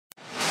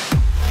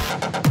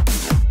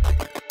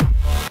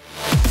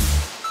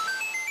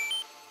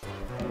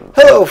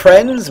Hello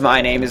friends,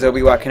 my name is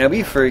Obi-Wan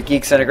Kenobi for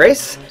Geeks Under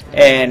Grace,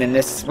 and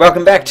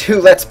welcome back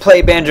to Let's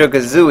Play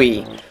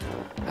Banjo-Kazooie.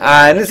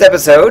 In this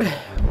episode,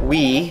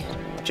 we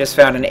just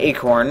found an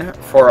acorn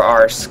for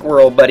our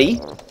squirrel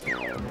buddy,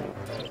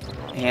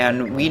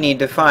 and we need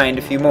to find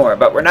a few more,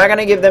 but we're not going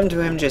to give them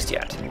to him just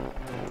yet.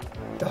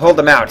 To hold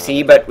them out,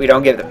 see, but we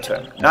don't give them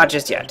to him. Not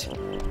just yet.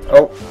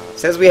 Oh, it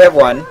says we have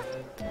one,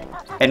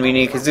 and we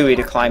need Kazooie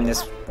to climb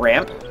this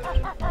ramp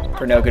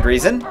for no good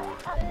reason.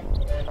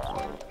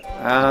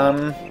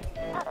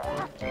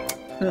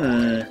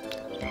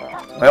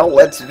 Well,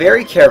 let's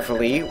very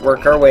carefully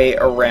work our way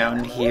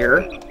around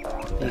here,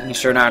 making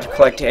sure not to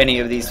collect any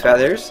of these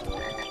feathers.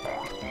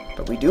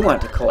 But we do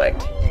want to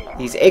collect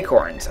these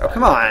acorns. Oh,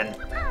 come on!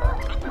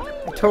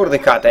 I totally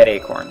caught that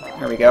acorn.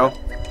 There we go.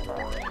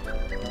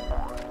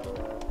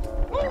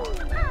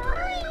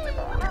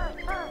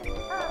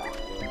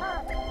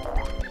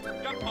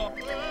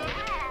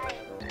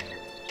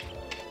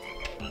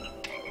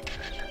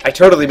 I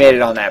totally made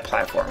it on that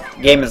platform.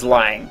 The game is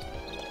lying.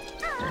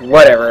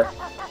 Whatever.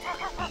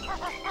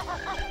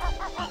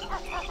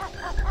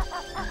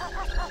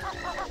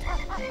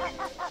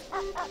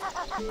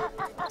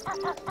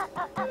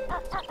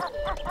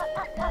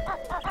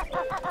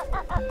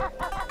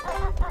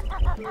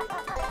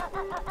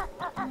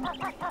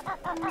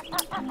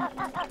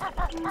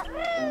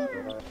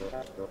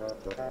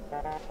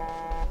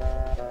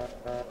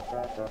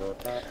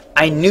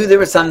 I knew there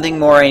was something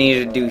more I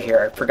needed to do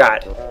here. I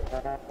forgot.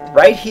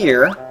 Right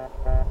here,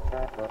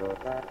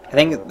 I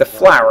think the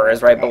flower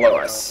is right below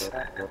us.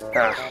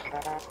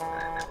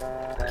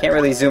 Can't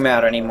really zoom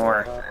out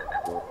anymore.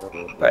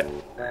 But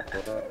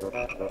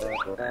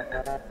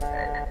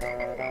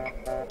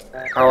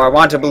oh, I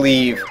want to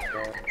believe.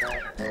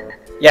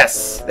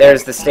 Yes,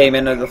 there's the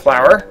stamen of the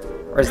flower.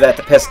 Or is that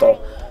the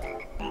pistol?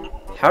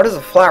 How does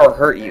a flower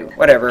hurt you?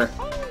 Whatever.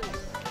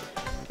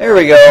 There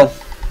we go.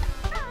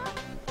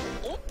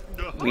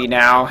 We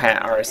now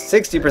are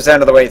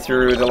 60% of the way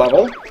through the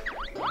level.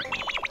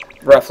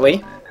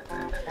 Roughly.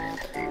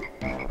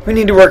 We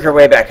need to work our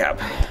way back up.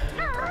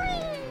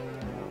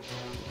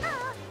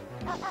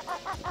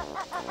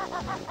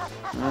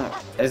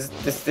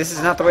 This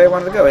is not the way I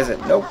wanted to go, is it?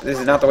 Nope, this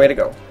is not the way to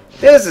go.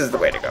 This is the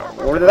way to go.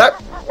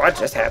 What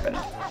just happened?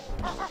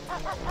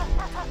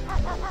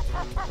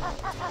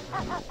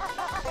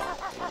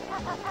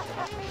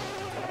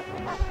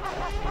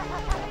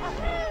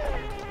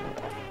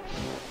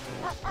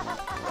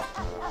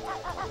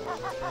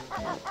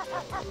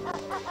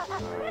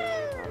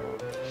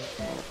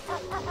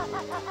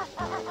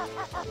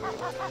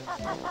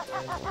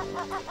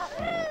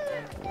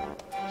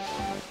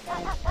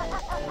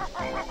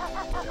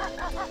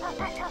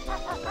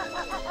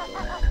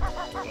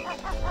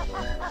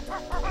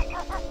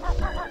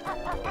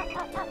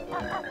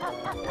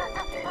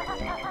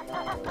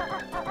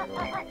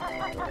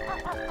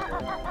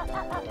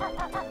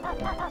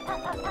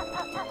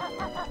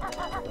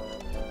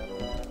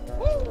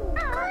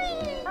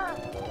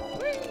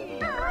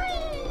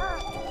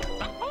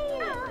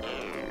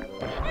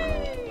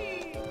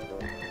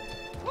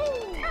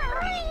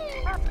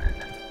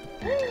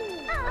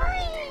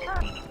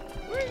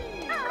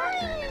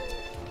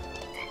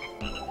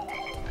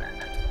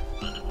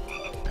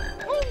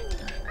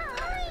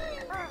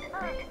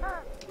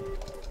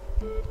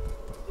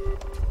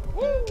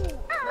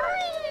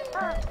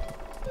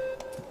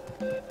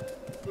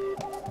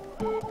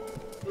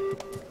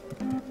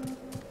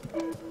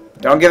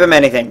 Don't give him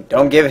anything.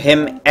 Don't give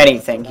him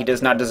anything. He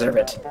does not deserve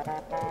it.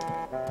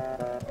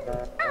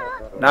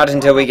 Not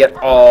until we get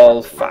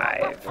all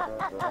 5.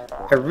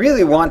 I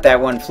really want that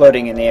one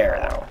floating in the air,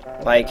 though.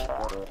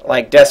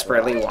 Like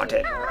desperately want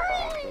it.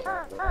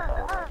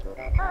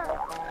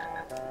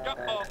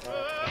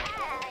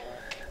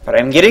 But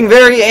I'm getting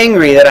very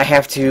angry that I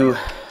have to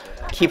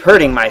keep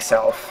hurting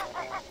myself.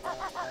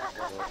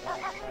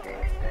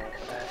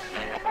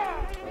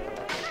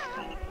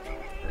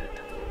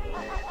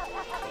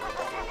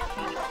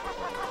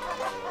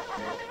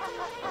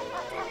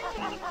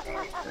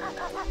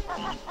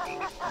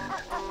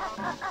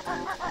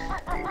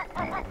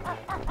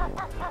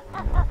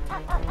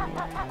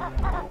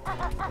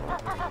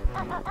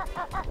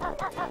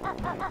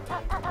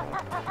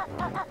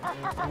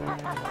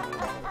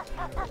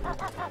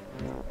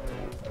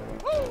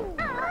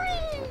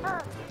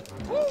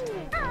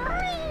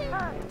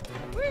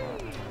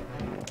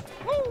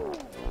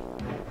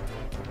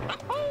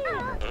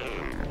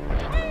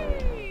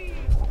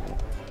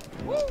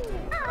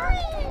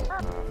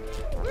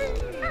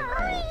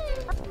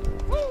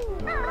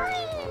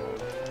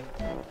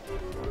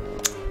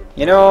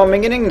 You know, I'm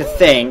beginning to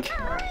think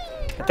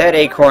that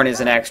acorn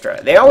is an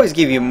extra. They always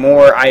give you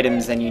more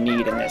items than you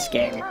need in this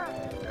game.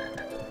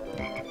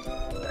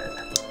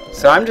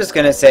 So I'm just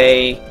gonna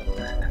say,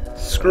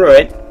 screw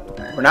it.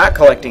 We're not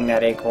collecting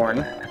that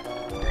acorn.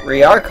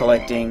 We are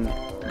collecting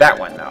that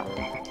one, though.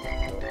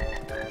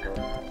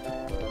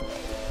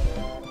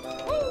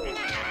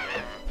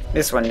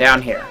 This one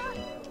down here.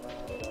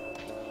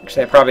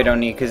 Actually, I probably don't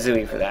need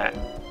Kazooie for that.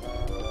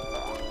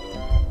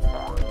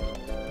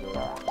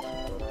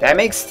 That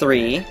makes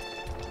 3.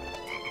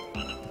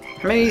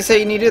 How many did you say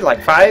you needed?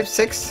 Like 5,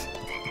 6?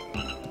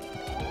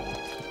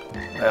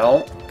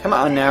 Well, come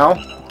on now.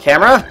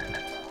 Camera?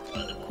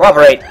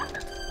 Cooperate.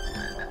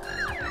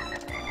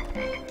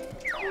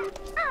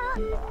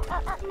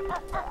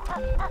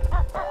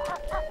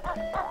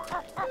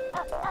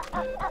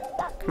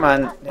 Come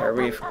on. There,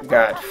 we've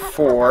got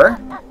 4.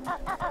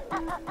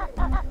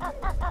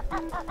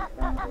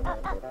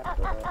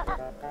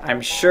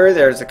 I'm sure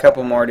there's a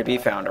couple more to be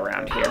found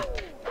around here.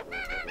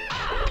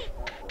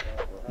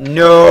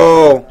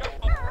 No!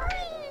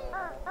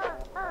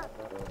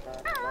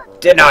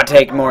 Did not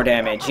take more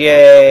damage.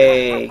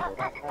 Yay!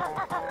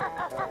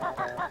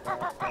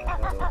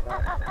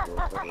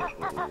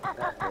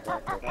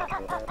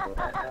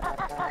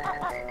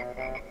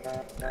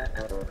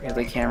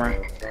 Really, camera?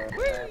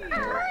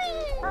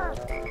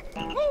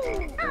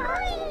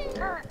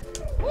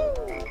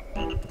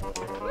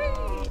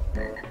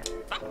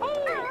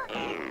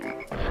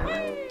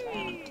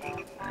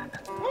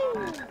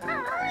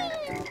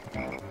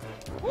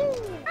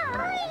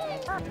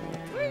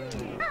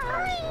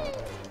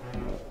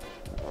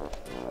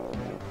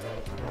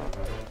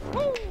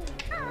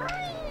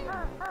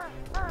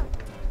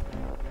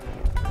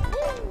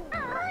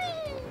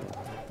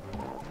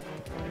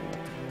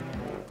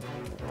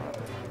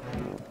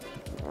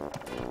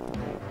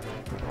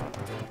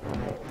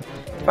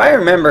 If I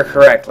remember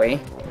correctly,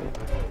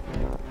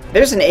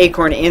 there's an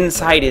acorn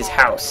inside his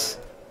house.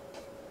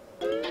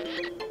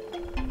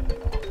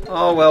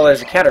 Oh, well,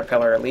 there's a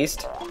caterpillar at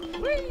least.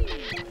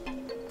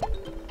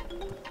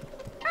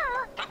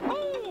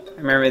 I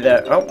remember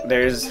that. Oh,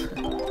 there's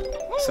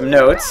some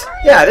notes.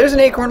 Yeah, there's an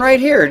acorn right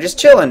here, just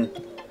chilling.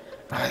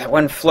 Oh, that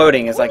one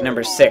floating is like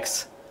number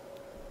 6.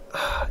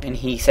 And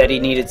he said he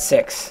needed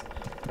 6.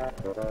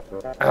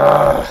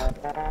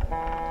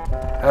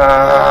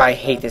 I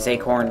hate this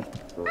acorn.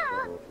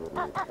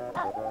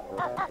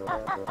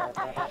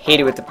 I hate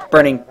it with the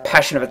burning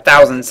passion of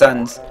 1,000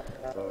 suns.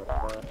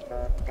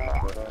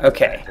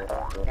 Okay.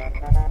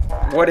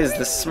 What is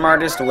the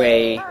smartest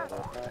way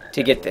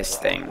to get this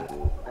thing?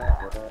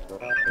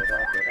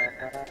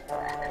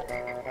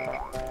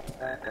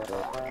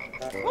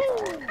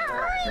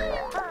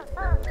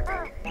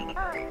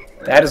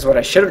 That is what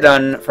I should have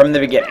done from the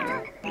beginning.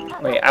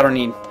 Wait, I don't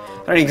need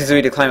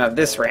Kazooie to climb up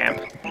this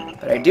ramp,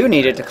 but I do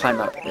need it to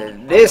climb up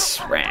this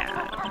ramp.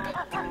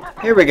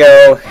 Here we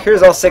go.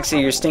 Here's all 6 of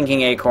your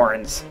stinking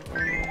acorns.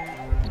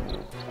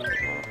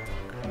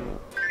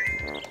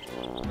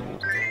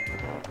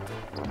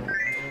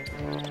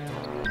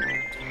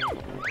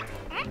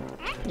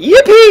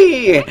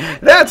 Yippee!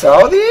 That's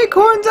all the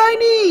acorns I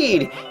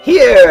need!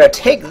 Here,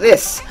 take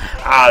this.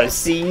 I'll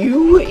see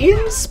you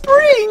in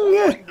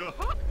spring!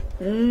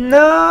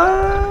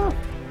 No,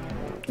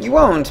 you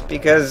won't,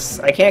 because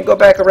I can't go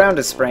back around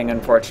to spring,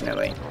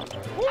 unfortunately.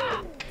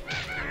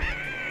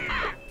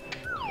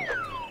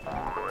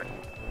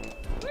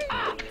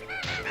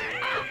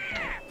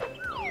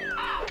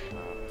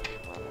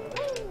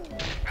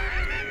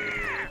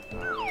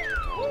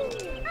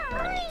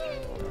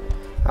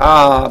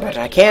 Ah, but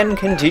I can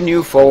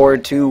continue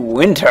forward to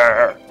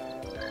winter.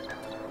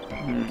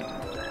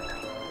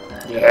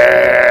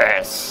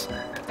 Yes.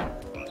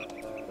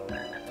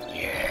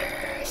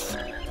 Yes.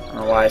 I don't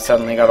know why I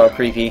suddenly got all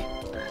creepy.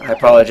 I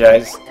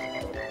apologize.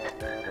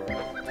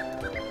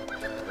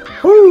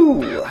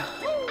 Whew.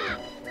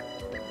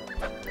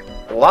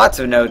 Lots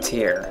of notes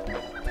here.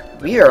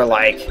 We are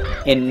like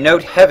in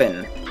note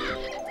heaven.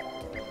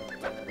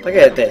 Look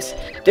at this.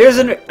 There's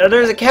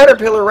a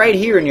caterpillar right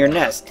here in your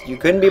nest. You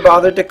couldn't be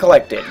bothered to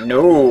collect it.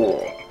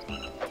 No.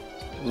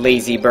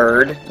 Lazy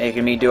bird,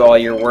 making me do all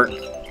your work.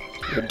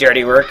 Your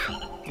dirty work.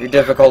 Your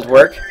difficult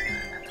work.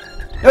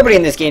 Nobody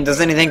in this game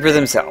does anything for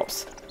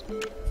themselves.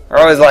 They're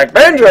always like,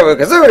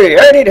 Banjo-Kazooie,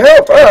 I need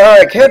help.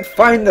 I can't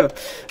find the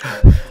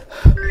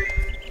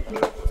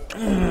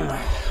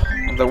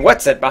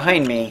what's it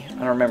behind me. I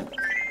don't remember.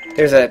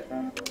 There's a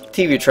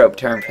TV trope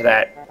term for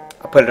that.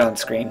 I'll put it on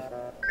screen.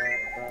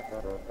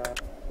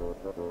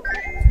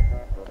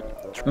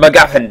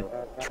 MacGuffin.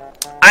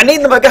 I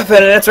need the MacGuffin,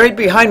 and it's right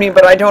behind me,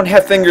 but I don't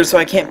have fingers, so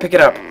I can't pick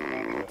it up.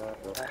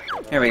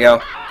 Here we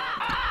go.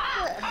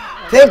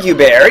 Thank you,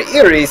 Bear.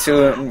 Eerie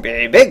soon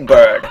be Big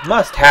Bird.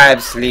 Must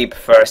have sleep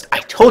first. I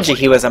told you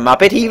he was a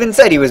Muppet. He even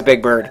said he was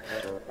Big Bird.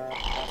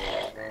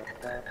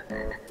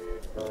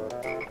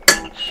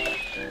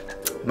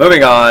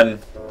 Moving on.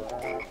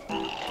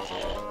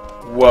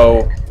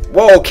 Whoa.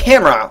 Whoa,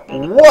 camera!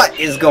 What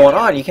is going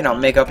on? You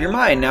cannot make up your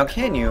mind now,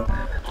 can you?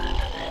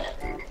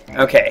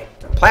 Okay.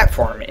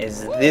 Platform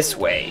is this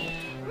way.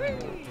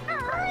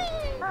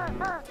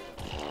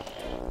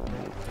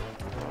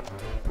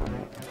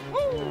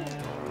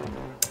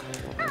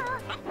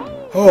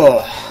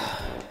 Oh.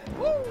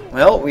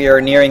 Well, we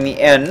are nearing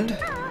the end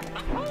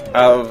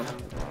of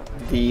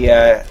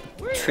the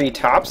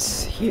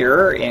treetops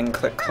here in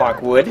Click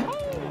Clock Wood.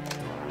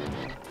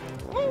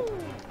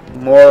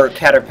 More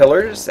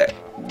caterpillars.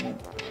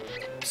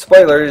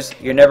 Spoilers,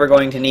 you're never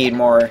going to need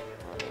more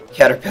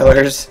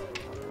caterpillars.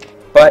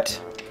 But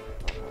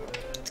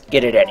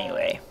get it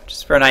anyway.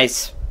 Just for a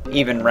nice,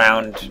 even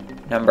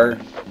round number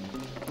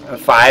of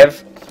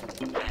 5.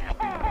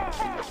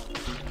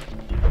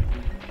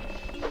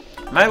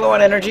 Am I low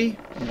on energy?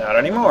 Not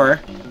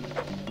anymore.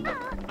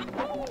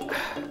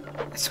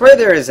 I swear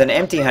there is an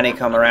empty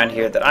honeycomb around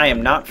here that I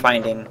am not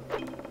finding.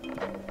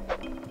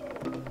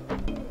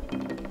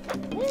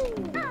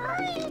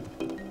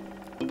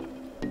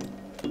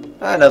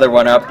 Another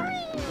one up.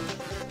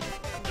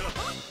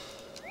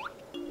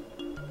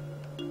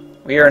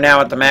 We are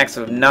now at the max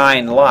of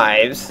 9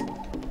 lives.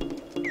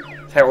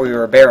 I thought we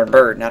were a bear and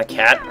bird, not a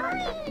cat.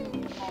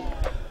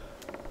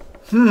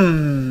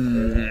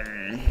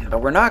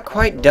 But we're not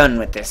quite done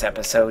with this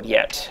episode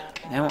yet.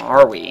 Now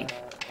are we?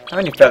 How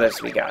many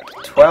feathers we got?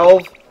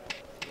 12?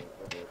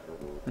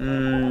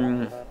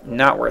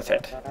 Not worth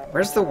it.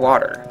 Where's the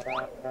water?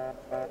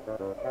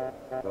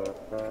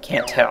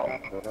 Can't tell.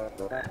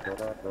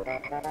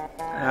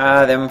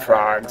 Ah, them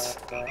frogs.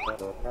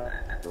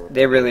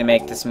 They really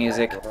make this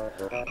music.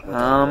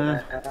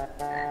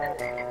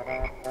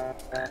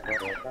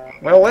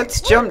 Well,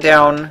 let's jump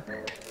down.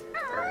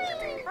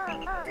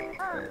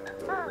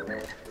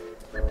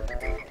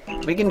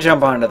 We can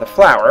jump onto the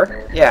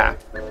flower. Yeah.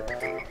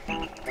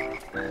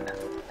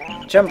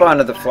 Jump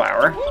onto the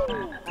flower.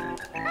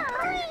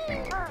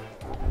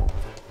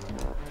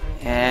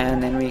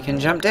 And then we can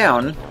jump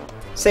down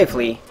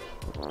safely.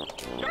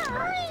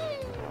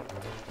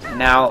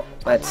 Now,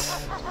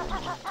 let's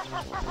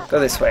go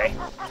this way.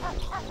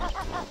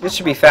 This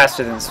should be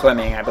faster than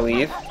swimming, I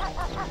believe.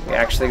 We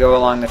actually go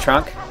along the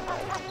trunk.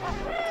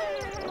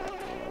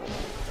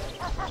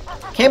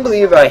 Can't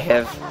believe I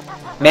have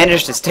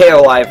managed to stay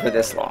alive for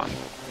this long.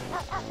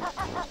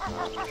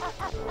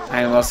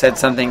 I almost said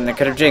something that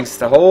could have jinxed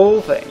the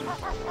whole thing.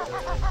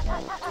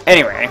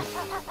 Anyway,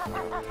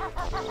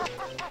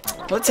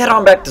 let's head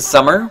on back to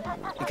summer,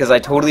 because I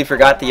totally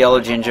forgot the yellow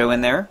Jinjo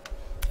in there,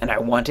 and I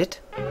want it.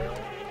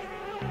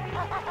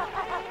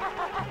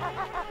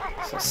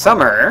 So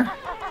summer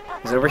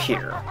is over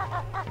here.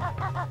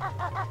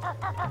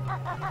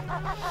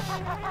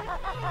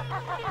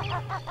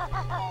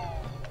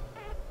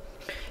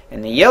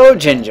 And the yellow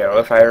Jinjo,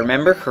 if I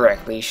remember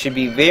correctly, should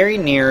be very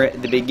near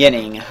the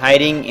beginning,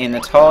 hiding in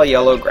the tall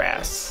yellow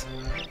grass.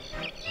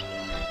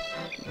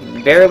 You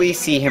can barely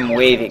see him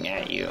waving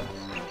at you.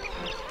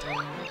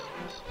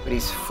 But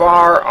he's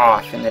far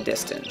off in the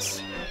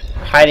distance,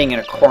 hiding in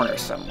a corner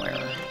somewhere.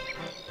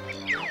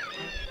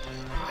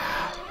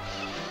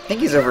 I think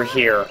he's over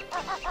here.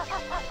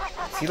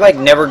 Does he, like,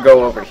 never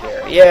go over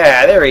here?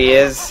 Yeah, there he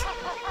is.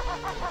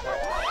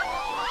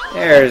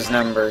 There's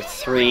number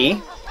 3.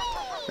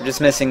 We're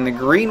just missing the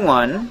green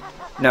one.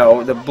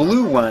 No, the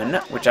blue one,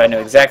 which I know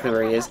exactly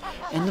where he is,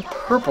 and the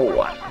purple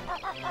one.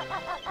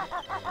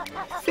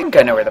 I think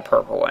I know where the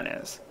purple one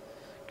is.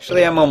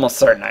 Actually, I'm almost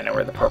certain I know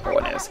where the purple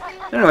one is.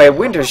 Anyway,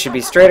 winter should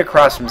be straight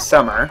across from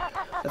summer.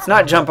 Let's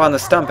not jump on the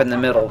stump in the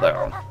middle,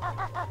 though.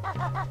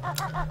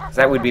 'Cause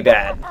that would be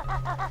bad.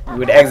 We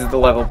would exit the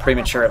level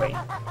prematurely.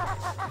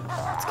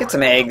 Let's get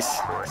some eggs,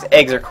 because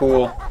eggs are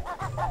cool.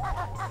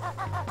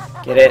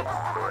 Get it?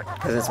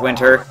 Because it's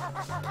winter.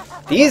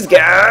 These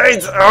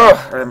guys,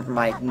 are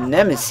my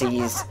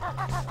nemesis.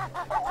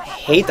 I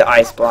hate the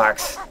ice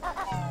blocks.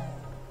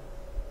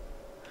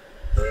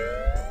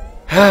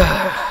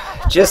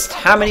 Just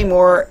how many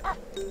more?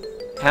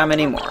 How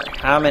many more?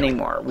 How many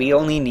more? We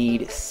only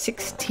need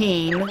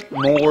 16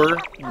 more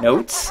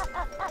notes.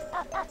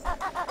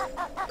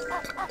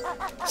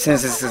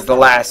 Since this is the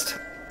last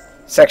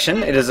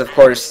section, it is of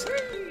course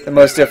the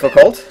most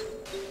difficult.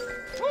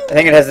 I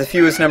think it has the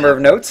fewest number of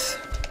notes.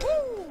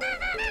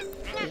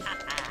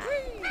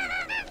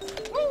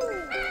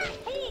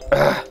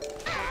 Ugh.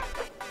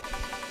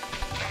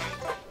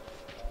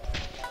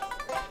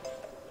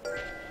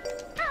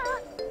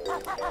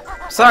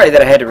 Sorry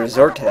that I had to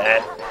resort to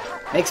that.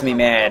 Makes me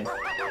mad.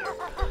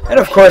 And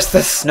of course the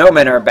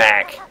snowmen are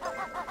back.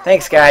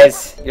 Thanks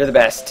guys, you're the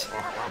best.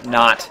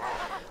 Not.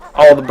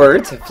 All the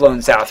birds have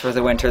flown south for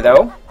the winter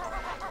though.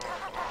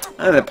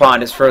 And the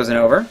pond is frozen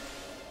over.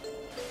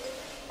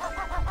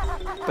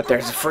 But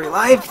there's a free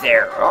life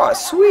there. Oh,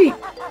 sweet.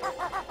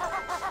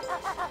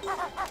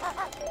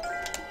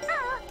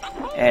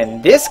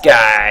 And this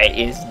guy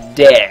is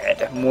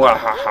dead.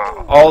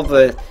 Mwahaha. All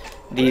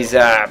these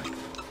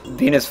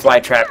Venus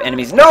flytrap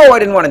enemies. No, I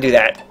didn't want to do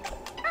that.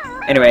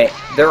 Anyway,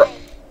 I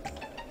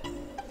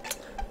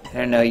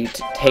don't know, you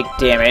take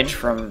damage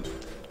from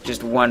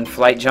just one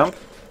flight jump.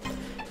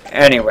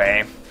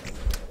 Anyway,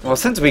 well,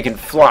 since we can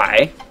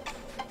fly,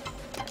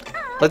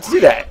 let's do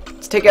that.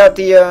 Let's take out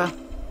the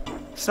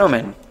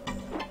snowmen.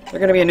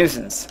 They're gonna be a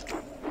nuisance.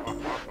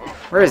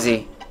 Where is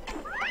he?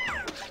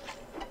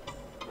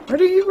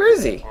 Where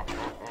is he?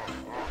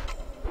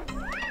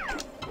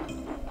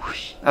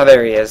 Oh,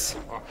 there he is.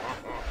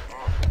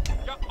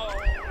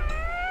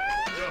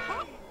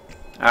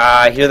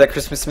 Ah, hear that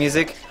Christmas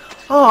music?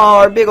 Oh,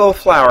 our big old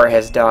flower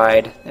has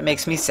died. That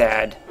makes me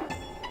sad.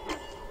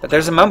 But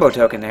there's a Mumbo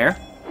token there.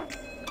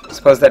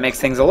 Suppose that makes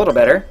things a little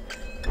better.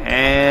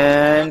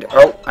 And...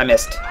 oh, I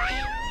missed.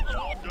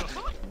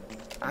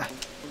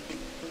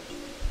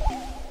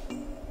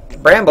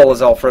 Bramble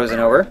is all frozen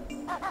over.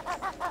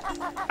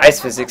 Ice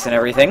physics and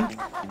everything.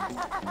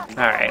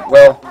 Alright,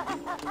 well...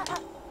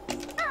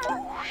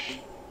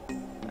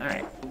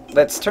 Alright,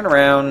 let's turn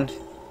around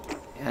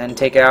and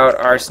take out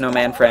our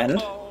snowman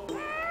friend.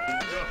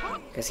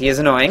 Because he is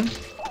annoying.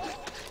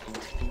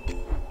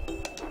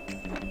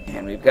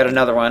 And we've got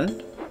another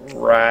one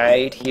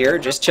right here,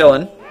 just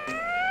chilling.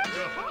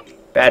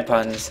 Bad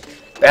puns.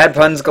 Bad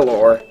puns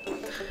galore.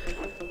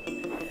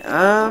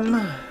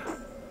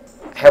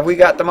 Have we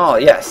got them all?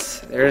 Yes.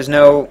 There's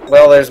no...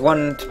 Well, there's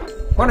one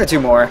or two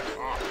more.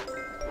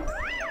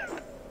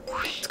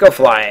 Let's go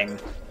flying.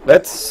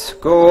 Let's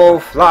go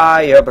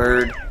fly a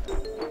bird.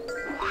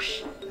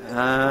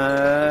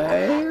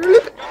 I'm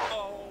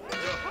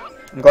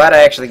glad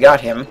I actually got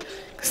him,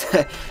 because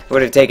I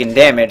would have taken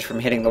damage from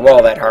hitting the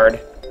wall that hard.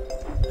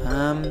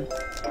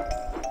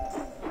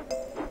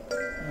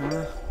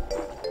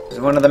 There's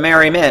one of the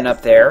merry men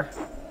up there,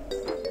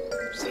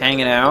 just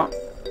hanging out.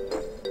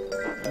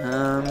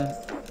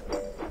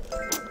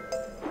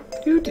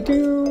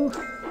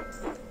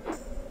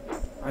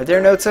 Are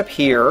there notes up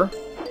here?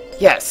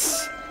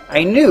 Yes,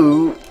 I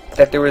knew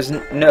that there was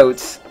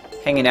notes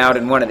hanging out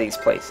in one of these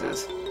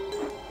places.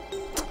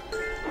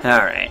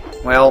 Alright,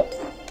 well,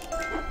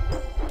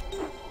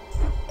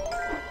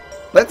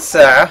 let's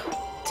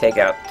take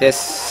out this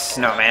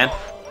snowman.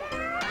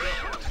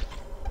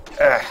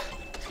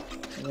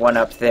 One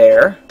up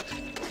there.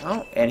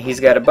 Oh, and he's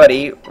got a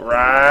buddy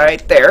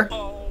right there.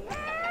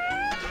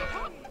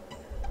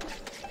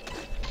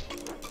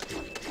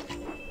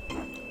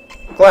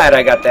 Glad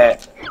I got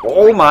that.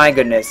 Oh my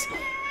goodness.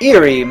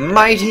 Eerie,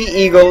 mighty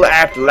eagle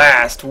at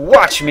last,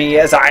 watch me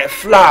as I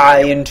fly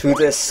into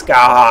the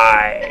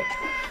sky.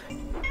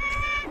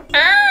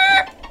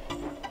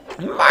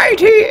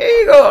 Mighty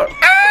eagle!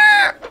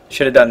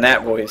 Should have done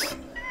that voice.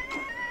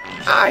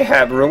 I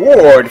have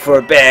reward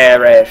for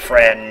bear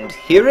friend.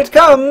 Here it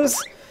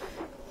comes.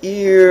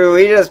 Ew,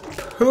 he just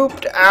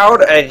pooped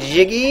out a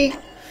jiggy.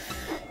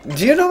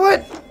 Do you know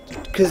what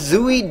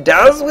Kazooie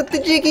does with the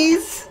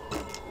jiggies?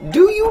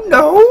 Do you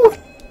know?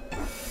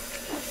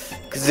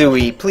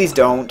 Kazooie, please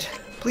don't.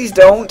 Please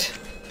don't.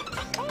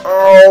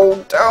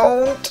 Oh,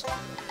 don't.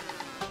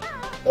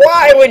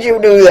 Why would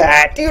you do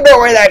that? Do you know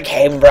where that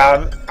came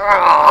from?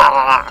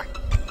 Ah.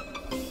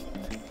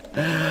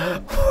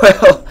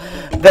 Well,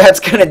 that's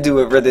gonna do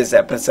it for this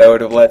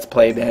episode of Let's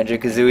Play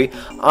Banjo-Kazooie.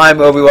 I'm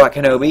Obi-Wan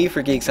Kenobi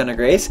for Geeks Under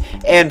Grace,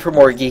 and for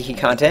more geeky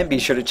content, be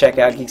sure to check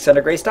out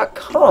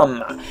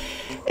geeksundergrace.com.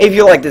 If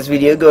you like this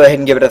video, go ahead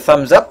and give it a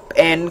thumbs up,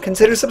 and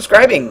consider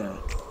subscribing.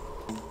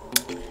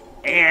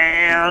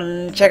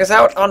 And check us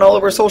out on all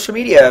of our social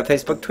media,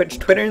 Facebook, Twitch,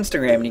 Twitter,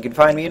 Instagram, and you can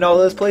find me in all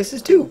those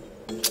places too.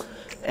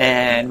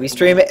 And we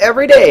stream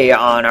every day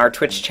on our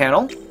Twitch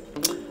channel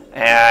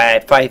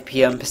at 5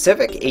 p.m.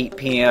 Pacific, 8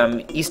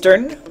 p.m.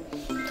 Eastern.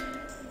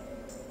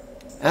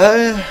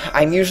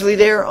 I'm usually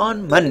there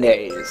on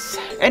Mondays.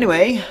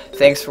 Anyway,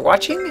 thanks for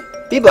watching,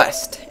 be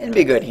blessed, and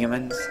be good,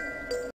 humans.